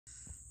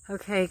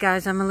Okay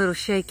guys, I'm a little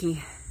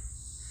shaky,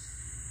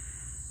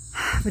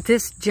 but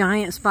this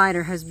giant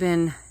spider has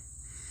been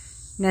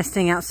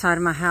nesting outside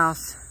of my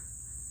house.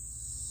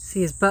 See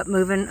his butt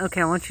moving?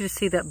 Okay, I want you to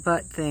see that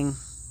butt thing.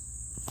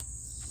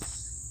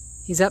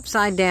 He's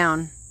upside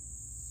down,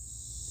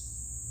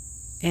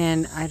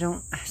 and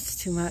it's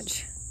too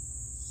much.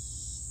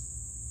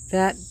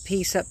 That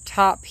piece up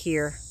top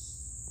here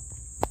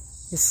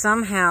is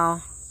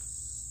somehow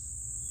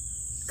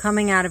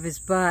coming out of his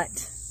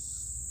butt.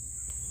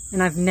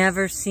 And I've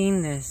never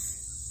seen this.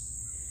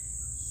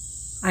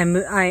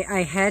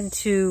 I had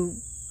to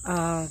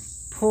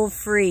pull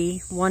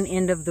free one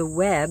end of the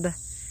web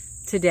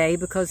today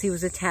because he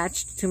was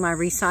attached to my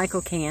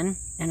recycle can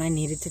and I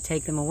needed to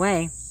take them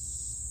away.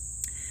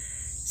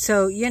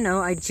 So, you know,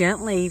 I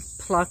gently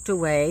plucked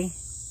away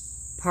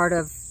part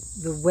of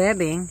the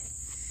webbing,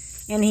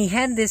 and he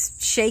had this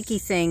shaky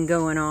thing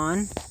going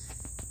on.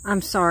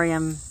 I'm sorry,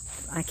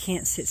 I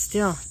can't sit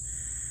still.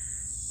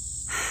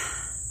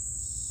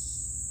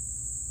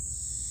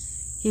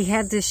 He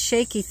had this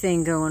shaky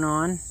thing going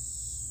on.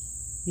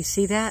 You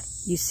see that?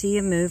 You see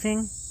him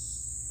moving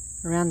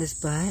around his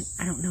butt?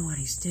 I don't know what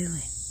he's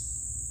doing.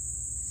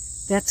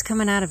 That's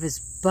coming out of his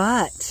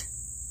butt.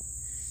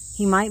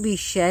 He might be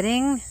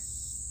shedding.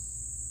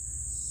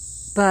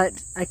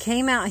 But I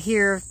came out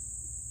here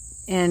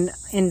and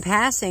in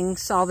passing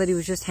saw that he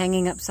was just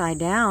hanging upside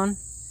down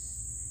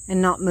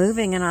and not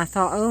moving. And I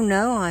thought, oh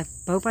no, I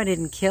hope I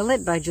didn't kill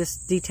it by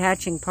just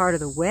detaching part of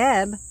the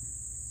web.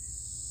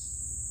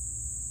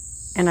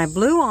 And I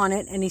blew on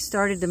it and he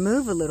started to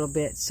move a little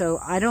bit. So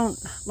I don't,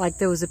 like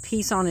there was a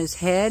piece on his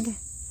head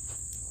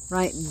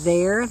right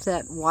there,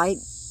 that white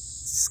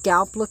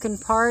scalp looking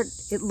part.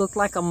 It looked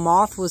like a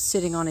moth was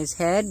sitting on his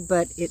head,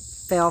 but it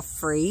fell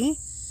free.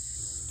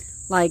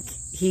 Like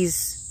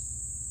he's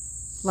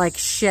like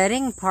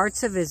shedding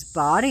parts of his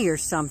body or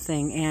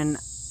something. And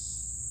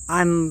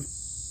I'm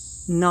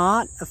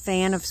not a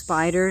fan of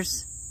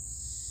spiders,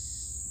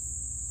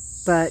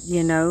 but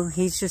you know,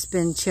 he's just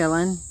been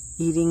chilling,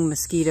 eating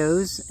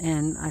mosquitoes,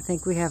 and I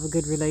think we have a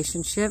good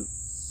relationship.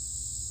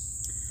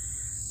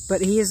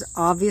 But he is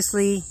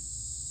obviously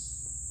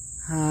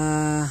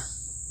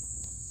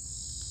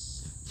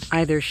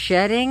either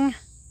shedding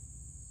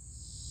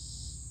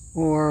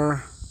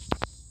or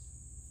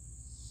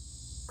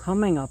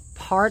coming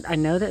apart. I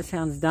know that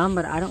sounds dumb,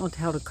 but I don't know what the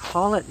hell to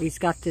call it. He's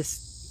got this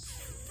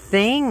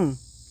thing,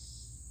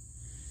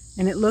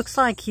 and it looks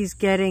like he's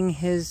getting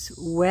his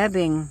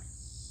webbing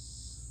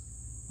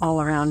all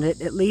around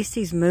it. At least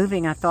he's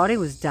moving. I thought he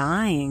was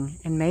dying,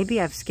 and maybe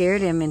I've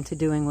scared him into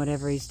doing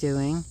whatever he's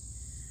doing.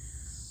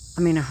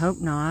 I mean, I hope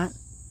not.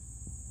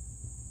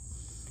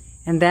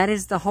 And that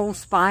is the whole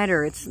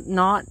spider. It's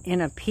not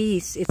in a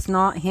piece. It's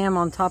not him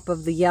on top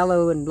of the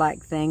yellow and black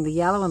thing. The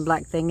yellow and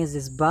black thing is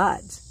his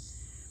butt.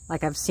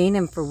 Like, I've seen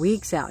him for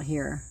weeks out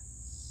here.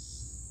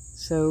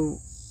 So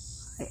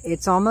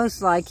it's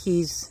almost like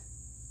he's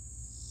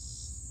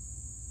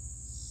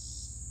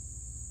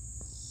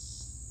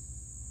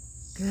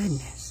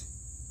goodness.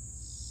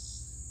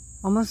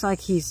 Almost like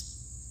he's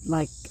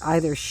like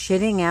either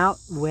shitting out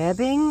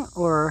webbing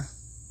or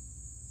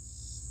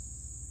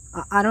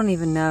I don't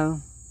even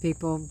know,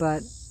 people,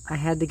 but I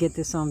had to get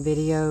this on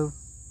video.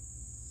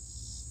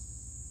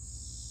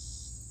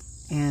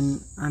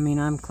 And I mean,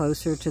 I'm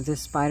closer to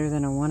this spider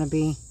than I want to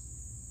be,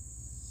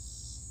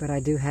 but I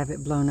do have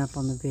it blown up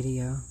on the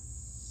video.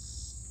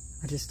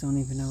 I just don't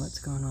even know what's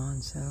going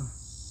on, so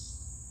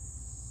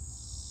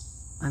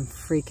I'm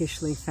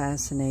freakishly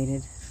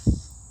fascinated.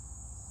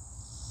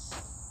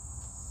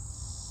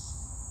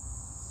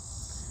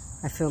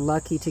 I feel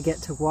lucky to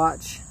get to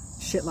watch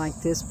shit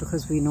like this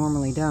because we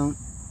normally don't.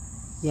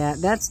 Yeah,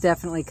 that's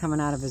definitely coming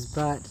out of his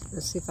butt.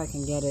 Let's see if I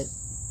can get it.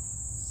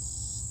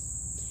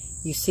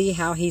 You see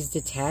how he's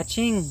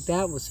detaching?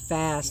 That was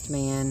fast,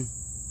 man.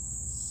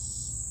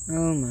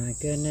 Oh my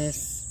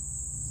goodness.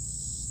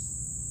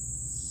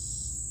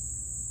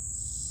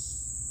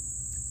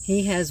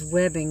 He has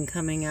webbing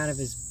coming out of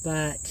his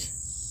butt.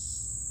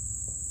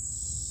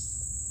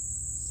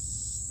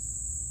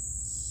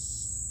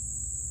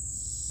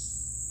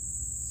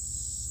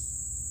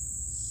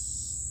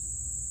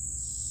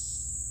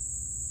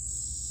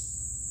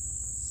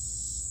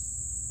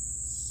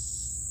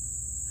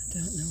 I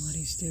don't know what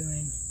he's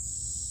doing.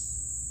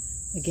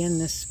 Again,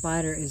 this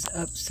spider is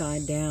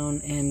upside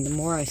down, and the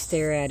more I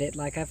stare at it,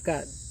 like I've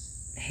got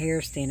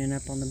hair standing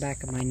up on the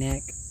back of my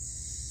neck.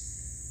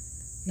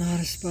 Not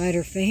a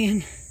spider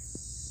fan.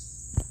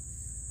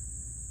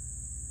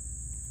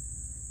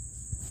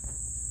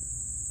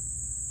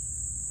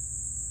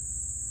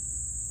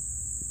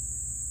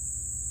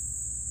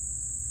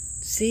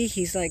 See,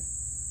 he's like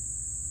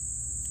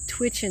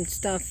twitching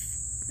stuff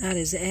out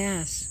his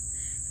ass.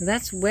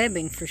 That's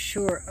webbing for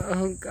sure.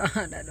 Oh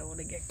God, I don't want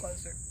to get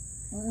closer.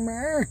 What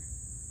are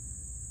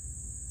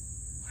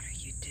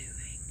you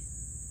doing?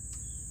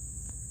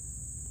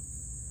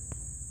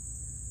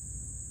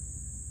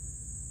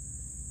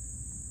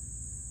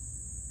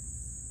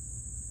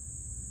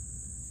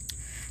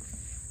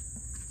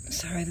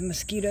 sorry, the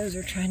mosquitoes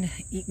are trying to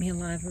eat me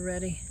alive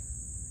already.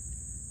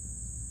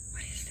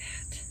 What is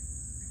that?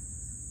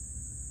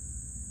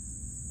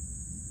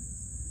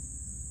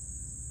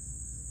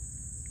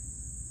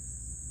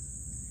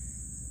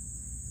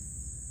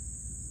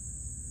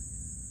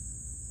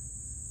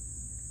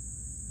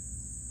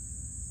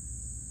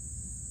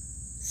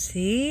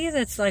 See,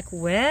 that's like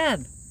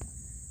web.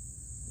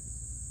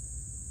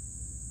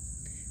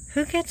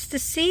 Who gets to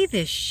see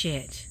this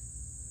shit?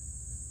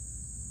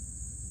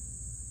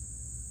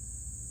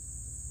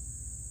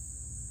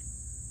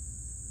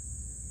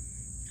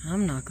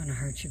 I'm not gonna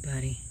hurt you,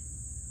 buddy.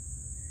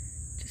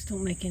 Just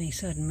don't make any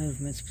sudden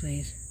movements,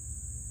 please.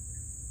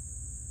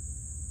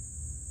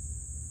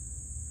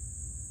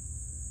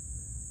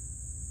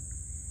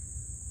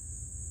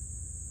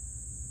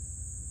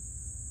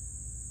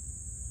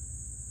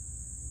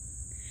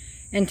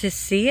 And to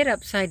see it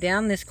upside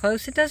down this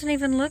close, it doesn't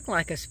even look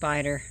like a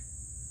spider.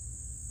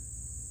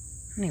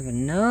 I don't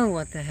even know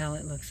what the hell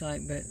it looks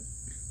like, but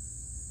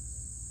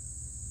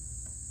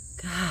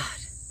God.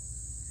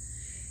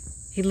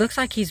 He looks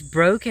like he's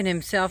broken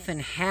himself in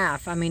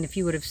half. I mean, if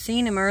you would have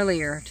seen him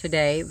earlier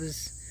today, it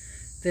was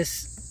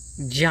this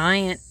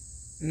giant,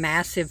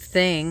 massive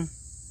thing.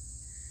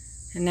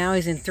 And now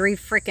he's in 3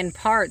 freaking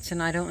parts,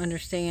 and I don't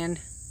understand.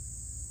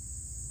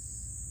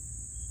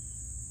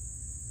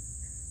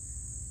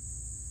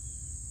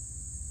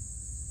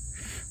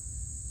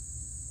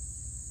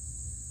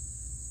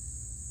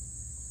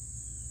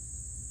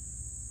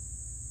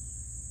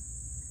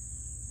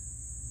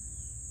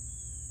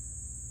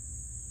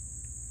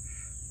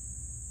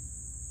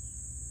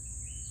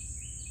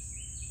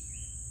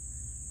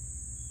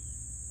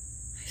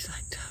 He's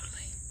like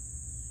totally.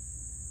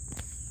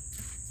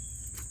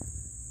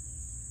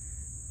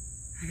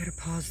 I gotta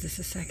pause this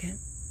a second.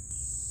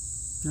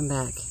 I'm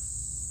back.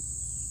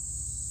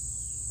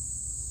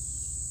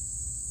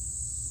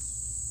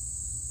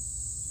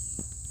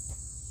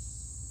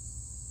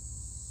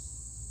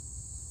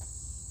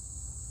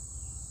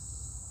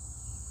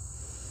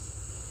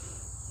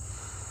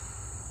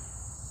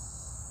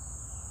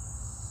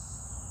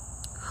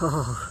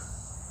 Oh,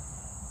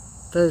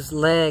 those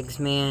legs,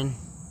 man.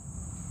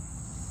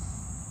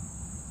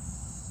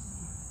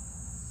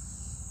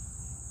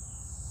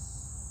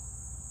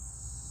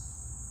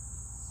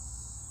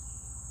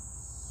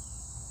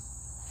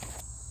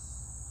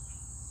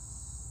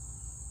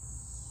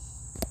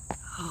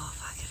 Oh,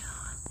 fucking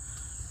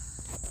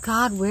hell.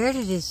 God, where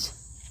did his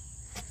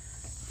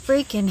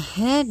freaking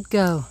head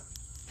go?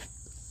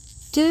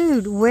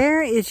 Dude,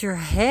 where is your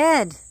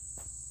head?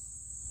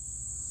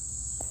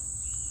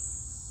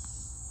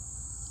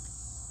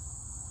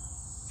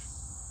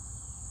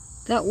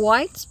 That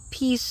white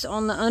piece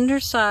on the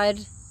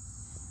underside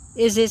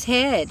is his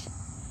head.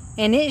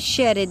 And it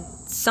shedded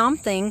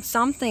something,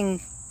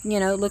 you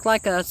know, it looked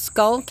like a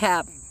skull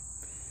cap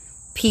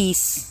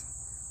piece.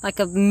 Like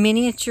a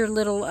miniature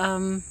little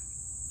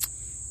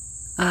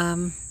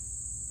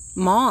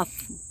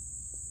moth.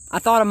 I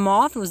thought a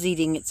moth was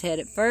eating its head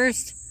at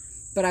first,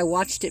 but I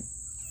watched it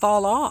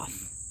fall off.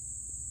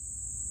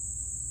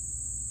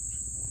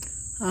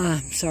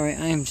 I'm sorry,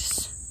 I am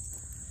just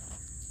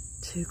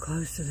too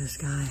close to this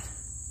guy.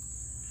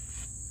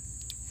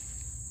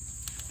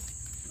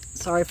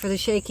 Sorry for the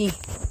shaky. Sorry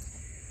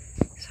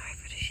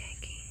for the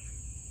shaky.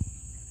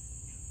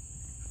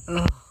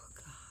 Oh.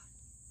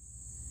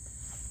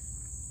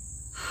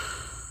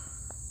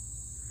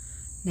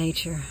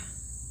 Nature.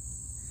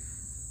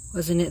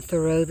 Wasn't it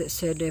Thoreau that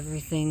said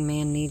everything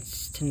man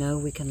needs to know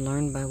we can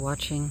learn by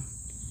watching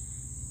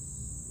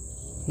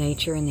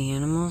nature and the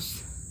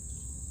animals?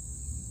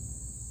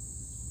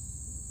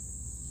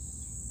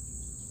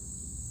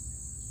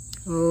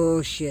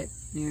 Oh shit,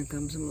 here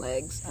comes some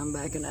legs. I'm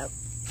backing up.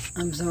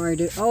 I'm sorry,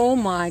 dude. Oh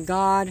my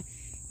God,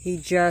 he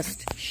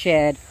just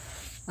shed.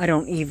 I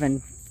don't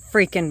even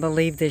freaking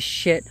believe this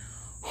shit.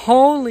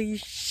 Holy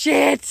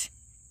shit!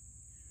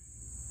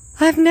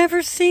 I've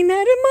never seen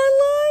that in my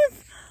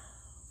life.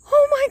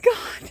 Oh my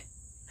God.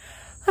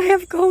 I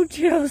have cold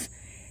chills.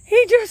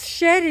 He just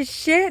shed his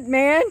shit,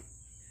 man.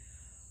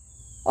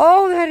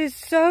 Oh, that is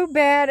so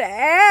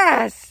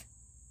badass.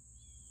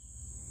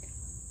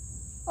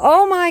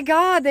 Oh my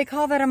God, they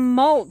call that a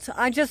molt.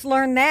 I just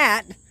learned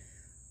that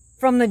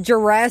from the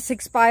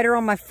Jurassic spider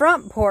on my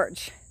front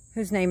porch,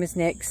 whose name is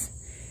Nyx.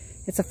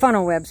 It's a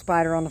funnel web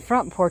spider on the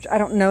front porch. I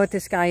don't know what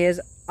this guy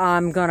is.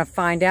 I'm gonna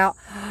find out.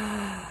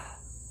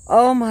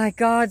 Oh my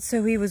God,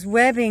 so he was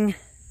webbing.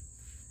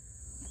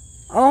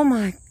 Oh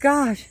my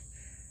gosh.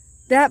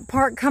 That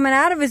part coming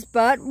out of his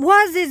butt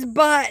was his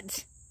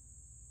butt.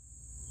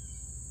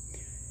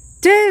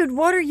 Dude,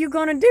 what are you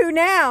gonna do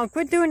now?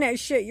 Quit doing that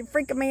shit. You're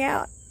freaking me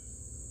out.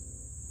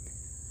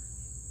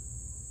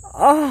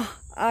 Oh,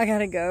 I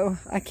gotta go.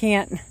 I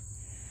can't.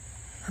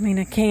 I mean,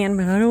 I can,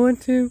 but I don't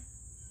want to.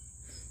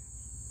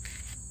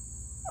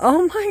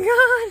 Oh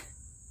my God.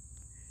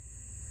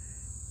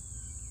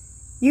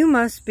 You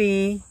must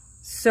be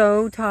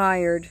so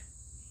tired.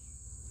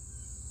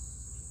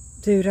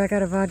 Dude, I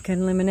got a vodka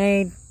and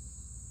lemonade.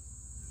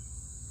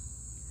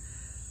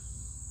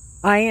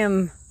 I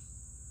am,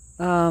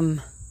 I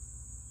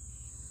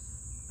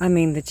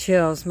mean, the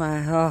chills,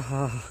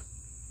 oh.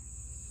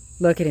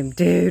 Look at him,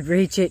 dude,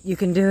 reach it, you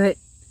can do it.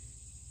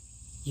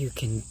 You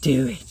can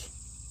do it.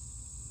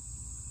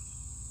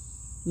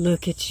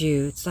 Look at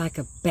you, it's like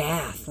a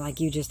bath, like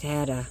you just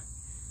had a,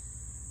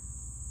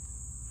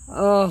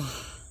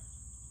 oh,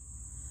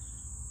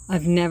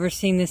 I've never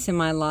seen this in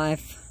my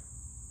life.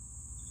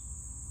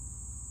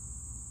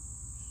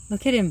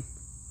 Look at him.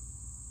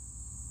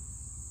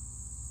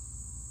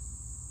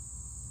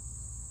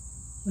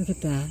 Look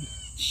at that.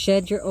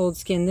 Shed your old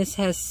skin. This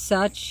has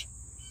such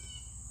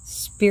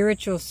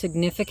spiritual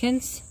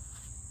significance.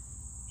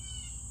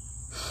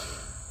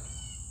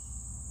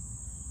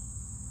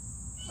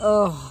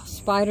 Oh,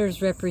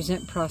 spiders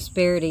represent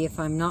prosperity, if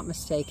I'm not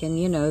mistaken.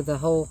 You know,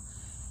 the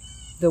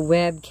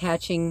web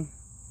catching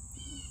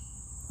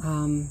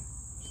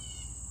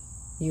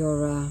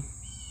your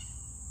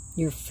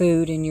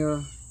food and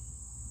your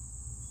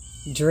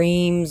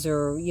dreams,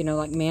 or, you know,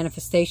 like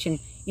manifestation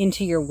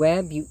into your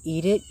web. You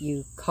eat it,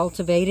 you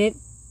cultivate it,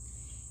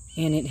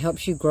 and it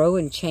helps you grow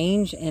and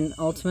change. And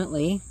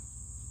ultimately,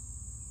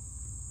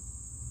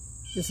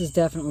 this is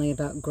definitely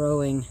about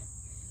growing.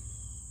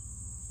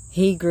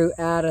 He grew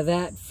out of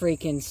that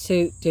freaking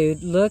suit,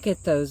 dude. Look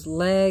at those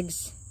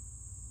legs.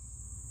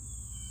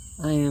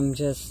 I'm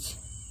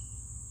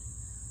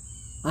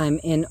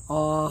in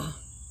awe,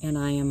 and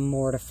I am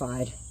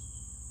mortified.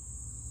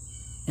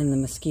 And the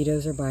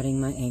mosquitoes are biting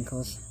my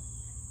ankles.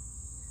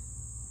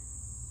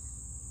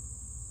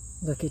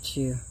 Look at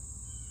you.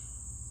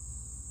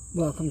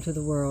 Welcome to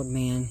the world,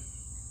 man.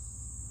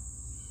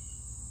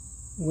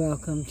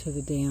 Welcome to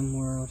the damn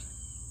world.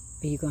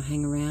 Are you gonna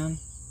hang around?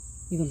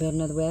 You gonna build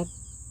another web?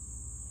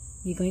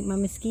 You gonna eat my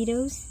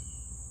mosquitoes?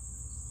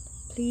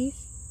 Please?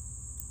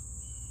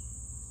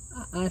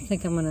 I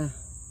think I'm gonna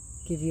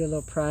give you a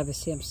little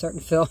privacy. I'm starting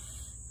to feel,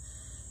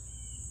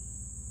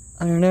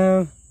 I don't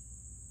know.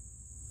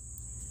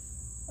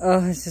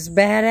 Oh, this is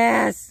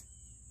badass.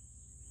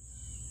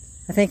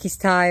 I think he's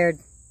tired.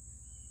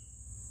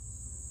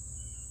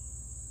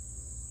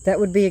 That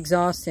would be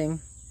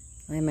exhausting,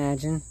 I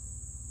imagine.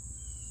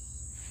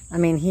 I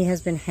mean, he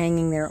has been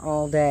hanging there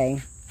all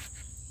day.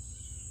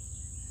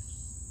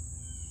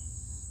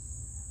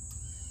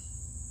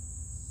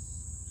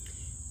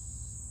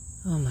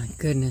 Oh my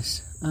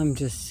goodness, I'm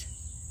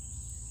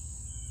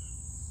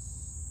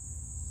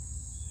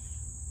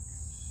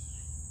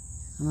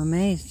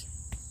amazed.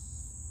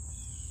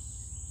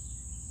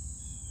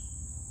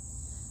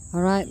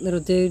 All right, little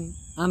dude,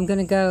 I'm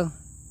gonna go.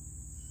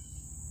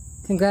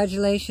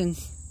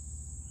 Congratulations.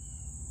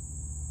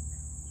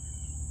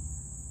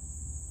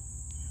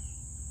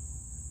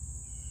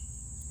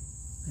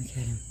 Look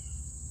at him.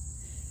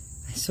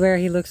 I swear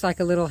he looks like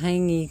a little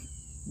hangy,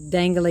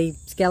 dangly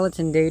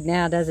skeleton dude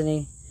now, doesn't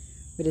he?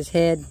 With his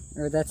head,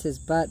 or that's his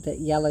butt, that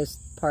yellow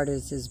part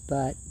is his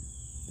butt,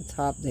 the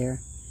top there.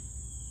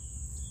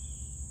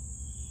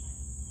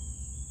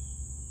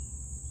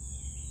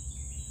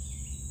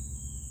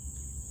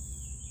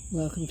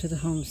 Welcome to the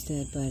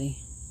homestead, buddy.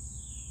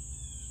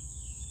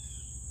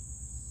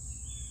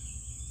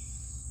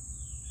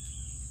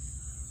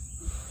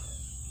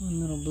 One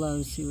little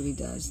blow, see what he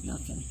does.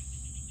 Nothing.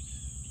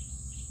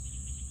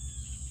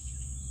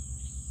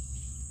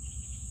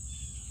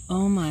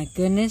 Oh my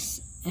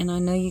goodness. And I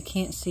know you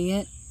can't see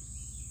it,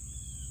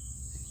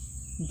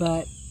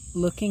 but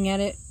looking at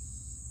it,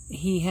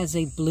 he has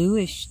a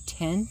bluish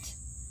tint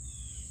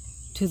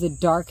to the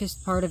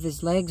darkest part of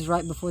his legs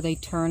right before they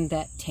turn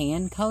that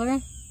tan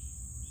color.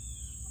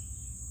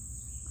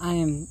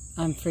 I'm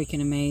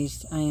freaking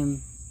amazed. I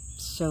am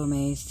so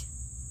amazed.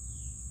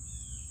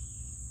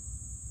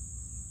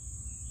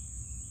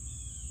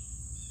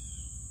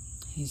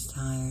 He's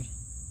tired.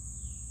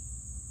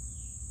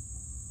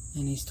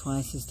 And he's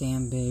twice as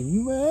damn big.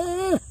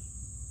 I'm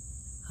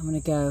gonna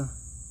go.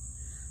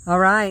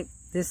 Alright,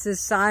 this is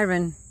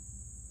Siren.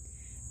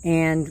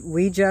 And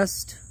we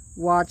just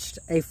watched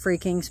a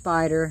freaking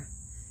spider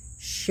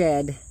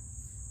shed.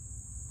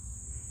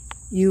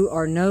 You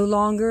are no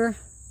longer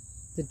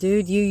the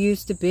dude you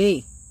used to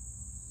be.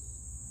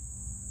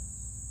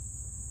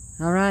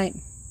 Alright.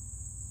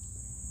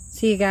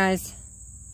 See you guys.